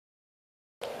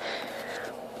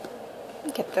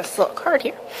get this little card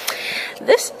here.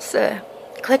 This is a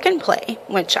Click and Play,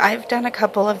 which I've done a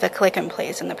couple of the Click and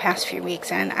Plays in the past few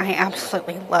weeks, and I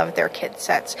absolutely love their kid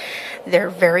sets. They're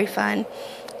very fun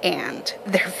and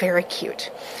they're very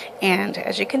cute. And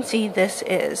as you can see, this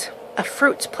is a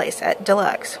Fruits playset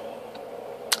deluxe,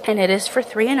 and it is for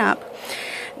 3 and up.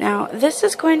 Now, this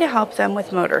is going to help them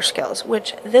with motor skills,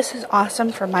 which this is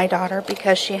awesome for my daughter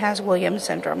because she has Williams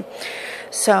syndrome.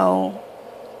 So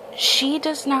she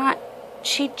just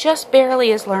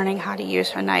barely is learning how to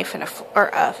use a knife and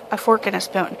a fork and a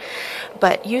spoon.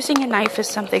 But using a knife is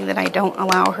something that I don't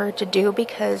allow her to do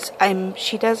because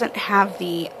she doesn't have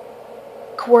the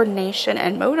coordination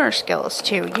and motor skills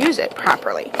to use it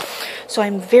properly. So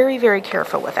I'm very, very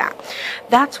careful with that.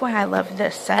 That's why I love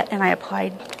this set, and I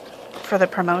applied for the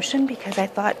promotion because I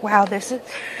thought, wow, this is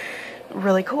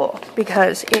really cool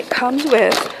because it comes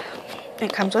with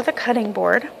a cutting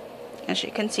board. As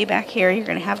you can see back here, you're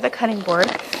going to have the cutting board,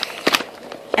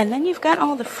 and then you've got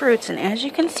all the fruits, and as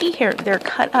you can see here, they're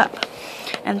cut up,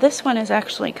 and this one is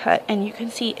actually cut, and you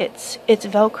can see it's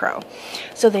Velcro,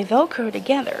 so they Velcro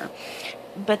together.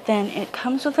 But then it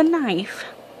comes with a knife,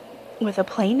 with a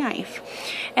plain knife,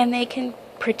 and they can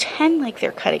pretend like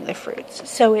they're cutting the fruits.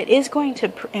 So it is going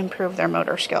to improve their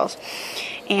motor skills.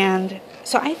 And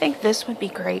so I think this would be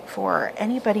great for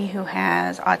anybody who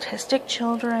has autistic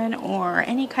children or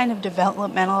any kind of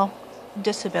developmental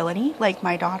disability like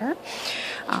my daughter.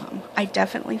 I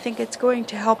definitely think it's going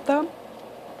to help them.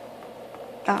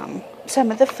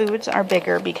 Some of the foods are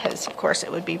bigger because, of course,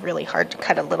 it would be really hard to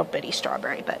cut a little bitty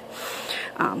strawberry. But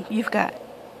you've got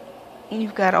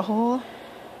a whole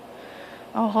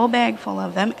bag full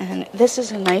of them, and this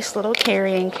is a nice little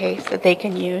carrying case that they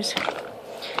can use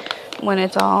when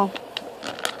it's all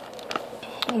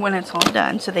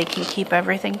done, so they can keep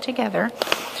everything together.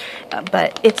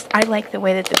 But I like the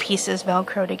way that the pieces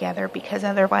Velcro together because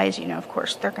otherwise, of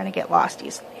course, they're going to get lost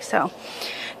easily. So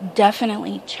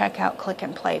definitely check out Click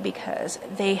and Play because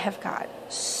they have got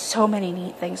so many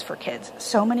neat things for kids,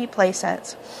 so many play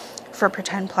sets for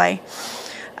pretend play.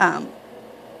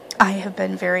 I have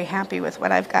been very happy with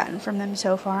what I've gotten from them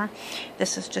so far.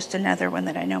 This is just another one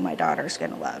that I know my daughter's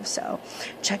going to love. So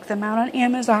check them out on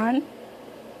Amazon.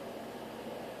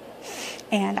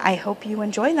 And I hope you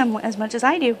enjoy them as much as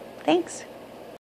I do. Thanks.